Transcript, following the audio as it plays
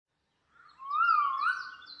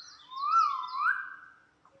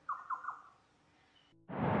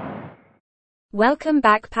Welcome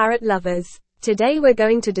back, parrot lovers. Today we're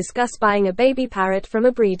going to discuss buying a baby parrot from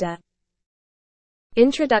a breeder.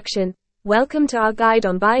 Introduction. Welcome to our guide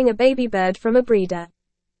on buying a baby bird from a breeder.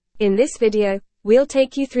 In this video, we'll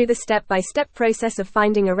take you through the step-by-step process of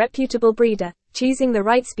finding a reputable breeder, choosing the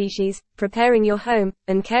right species, preparing your home,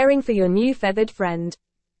 and caring for your new feathered friend.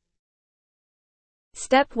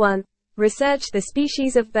 Step 1. Research the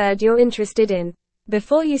species of bird you're interested in.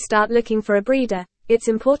 Before you start looking for a breeder, it's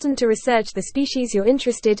important to research the species you're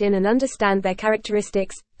interested in and understand their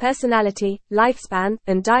characteristics, personality, lifespan,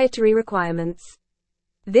 and dietary requirements.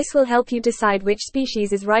 This will help you decide which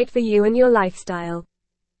species is right for you and your lifestyle.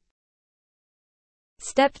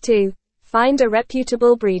 Step 2. Find a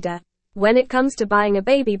reputable breeder. When it comes to buying a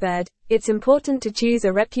baby bird, it's important to choose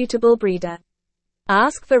a reputable breeder.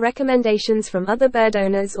 Ask for recommendations from other bird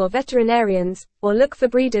owners or veterinarians, or look for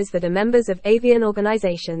breeders that are members of avian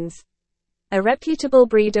organizations. A reputable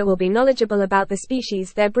breeder will be knowledgeable about the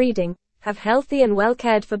species they're breeding, have healthy and well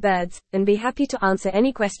cared for birds, and be happy to answer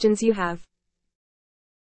any questions you have.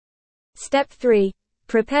 Step 3.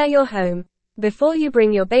 Prepare your home. Before you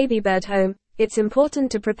bring your baby bird home, it's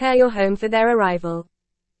important to prepare your home for their arrival.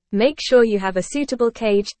 Make sure you have a suitable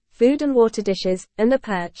cage, food and water dishes, and a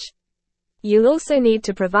perch. You'll also need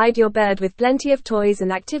to provide your bird with plenty of toys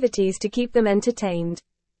and activities to keep them entertained.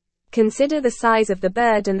 Consider the size of the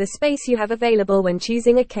bird and the space you have available when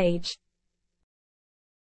choosing a cage.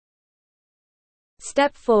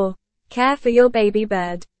 Step 4. Care for your baby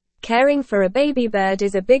bird. Caring for a baby bird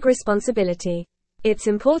is a big responsibility. It's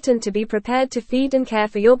important to be prepared to feed and care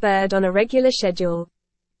for your bird on a regular schedule.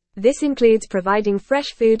 This includes providing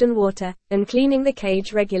fresh food and water, and cleaning the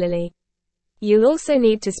cage regularly. You'll also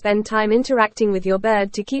need to spend time interacting with your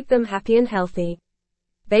bird to keep them happy and healthy.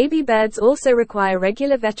 Baby birds also require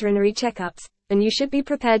regular veterinary checkups, and you should be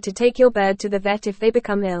prepared to take your bird to the vet if they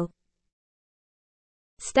become ill.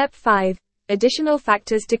 Step 5. Additional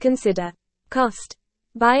factors to consider. Cost.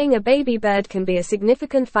 Buying a baby bird can be a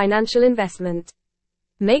significant financial investment.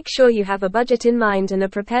 Make sure you have a budget in mind and are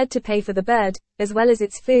prepared to pay for the bird, as well as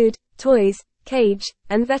its food, toys, cage,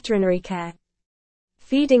 and veterinary care.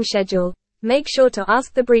 Feeding schedule. Make sure to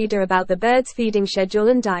ask the breeder about the bird's feeding schedule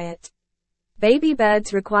and diet. Baby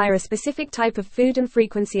birds require a specific type of food and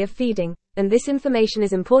frequency of feeding, and this information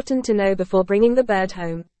is important to know before bringing the bird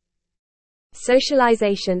home.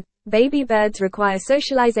 Socialization. Baby birds require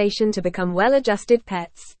socialization to become well-adjusted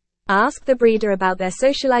pets. Ask the breeder about their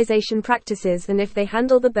socialization practices and if they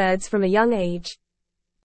handle the birds from a young age.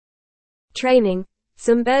 Training.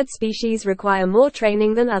 Some bird species require more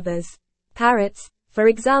training than others. Parrots, for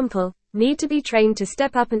example, need to be trained to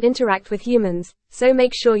step up and interact with humans, so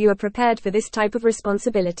make sure you are prepared for this type of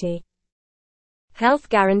responsibility. Health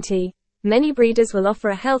guarantee. Many breeders will offer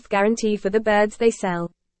a health guarantee for the birds they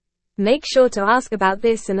sell. Make sure to ask about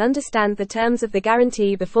this and understand the terms of the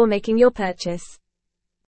guarantee before making your purchase.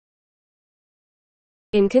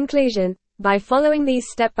 In conclusion, by following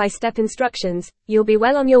these step-by-step instructions, you'll be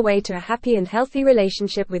well on your way to a happy and healthy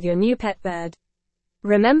relationship with your new pet bird.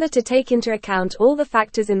 Remember to take into account all the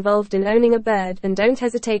factors involved in owning a bird and don't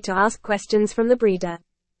hesitate to ask questions from the breeder.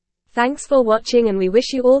 Thanks for watching and we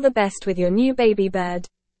wish you all the best with your new baby bird.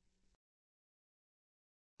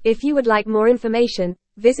 If you would like more information,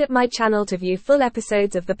 visit my channel to view full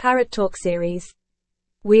episodes of the Parrot Talk series.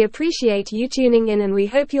 We appreciate you tuning in and we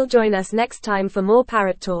hope you'll join us next time for more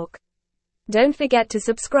Parrot Talk. Don't forget to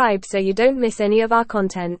subscribe so you don't miss any of our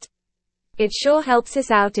content. It sure helps us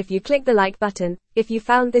out if you click the like button, if you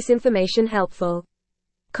found this information helpful.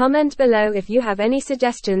 Comment below if you have any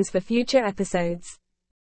suggestions for future episodes.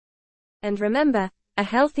 And remember, a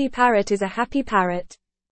healthy parrot is a happy parrot.